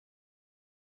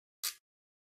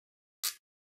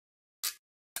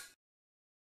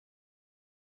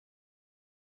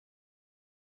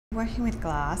Working with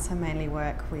glass, I mainly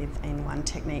work in one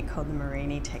technique called the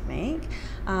Marini technique.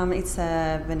 It's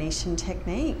a Venetian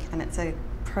technique, and it's a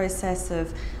process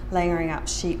of layering up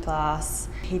sheet glass,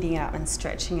 heating it up and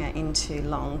stretching it into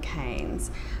long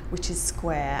canes, which is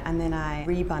square, and then I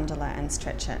rebundle it and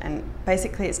stretch it. And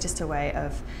basically it's just a way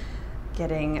of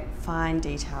getting fine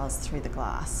details through the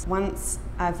glass. Once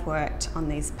I've worked on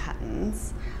these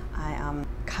patterns, I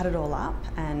cut it all up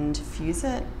and fuse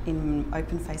it in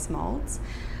open face moulds,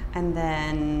 and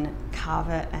then carve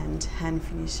it and hand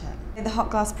finish it. The hot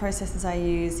glass processes I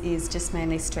use is just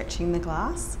mainly stretching the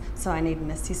glass. So I need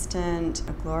an assistant,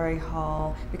 a glory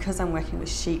hole. Because I'm working with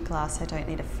sheet glass, I don't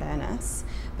need a furnace,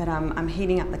 but I'm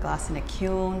heating up the glass in a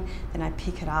kiln, then I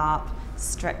pick it up,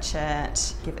 stretch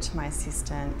it, give it to my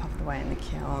assistant, pop it away in the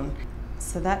kiln.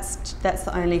 So that's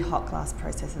the only hot glass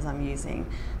processes I'm using.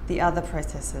 The other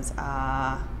processes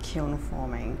are kiln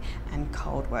forming and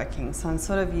cold working. So I'm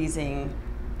sort of using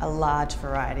a large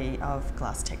variety of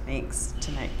glass techniques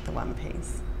to make the one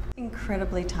piece.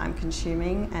 Incredibly time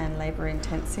consuming and labour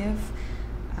intensive.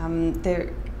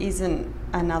 There isn't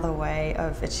another way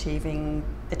of achieving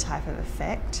the type of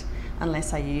effect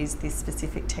unless I use this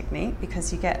specific technique,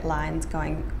 because you get lines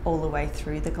going all the way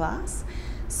through the glass.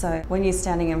 So when you're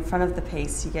standing in front of the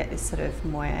piece, you get this sort of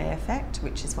moire effect,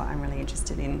 which is what I'm really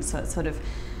interested in. So it sort of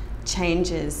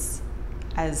changes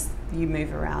as you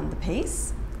move around the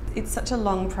piece. It's such a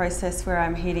long process where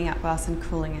I'm heating up glass and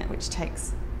cooling it, which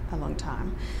takes a long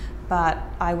time. But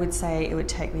I would say it would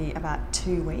take me about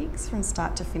 2 weeks from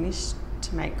start to finish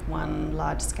to make one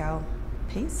large scale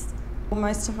piece.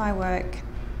 Most of my work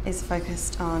is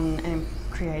focused on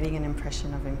creating an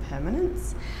impression of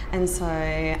impermanence. And so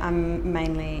I'm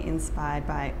mainly inspired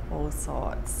by all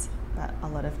sorts, but a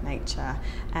lot of nature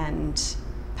and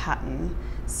pattern.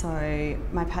 So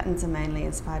my patterns are mainly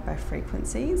inspired by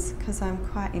frequencies, because I'm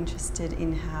quite interested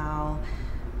in how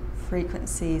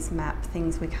frequencies map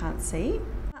things we can't see.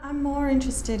 I'm more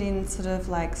interested in sort of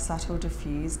like subtle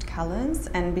diffused colours,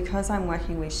 and because I'm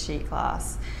working with sheet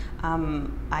glass,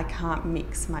 I can't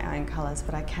mix my own colours,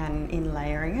 but I can in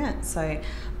layering it. So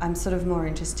I'm sort of more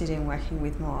interested in working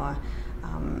with more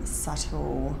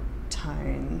subtle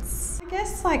tones. I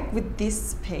guess like with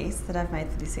this piece that I've made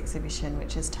for this exhibition,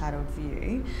 which is titled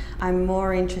View, I'm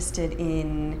more interested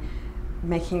in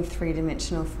making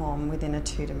three-dimensional form within a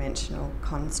two-dimensional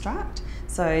construct.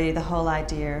 So the whole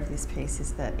idea of this piece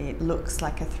is that it looks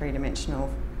like a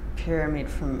three-dimensional pyramid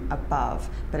from above,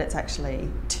 but it's actually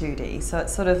 2D. So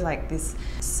it's sort of like this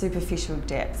superficial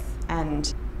depth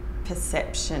and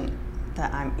perception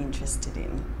that I'm interested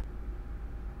in.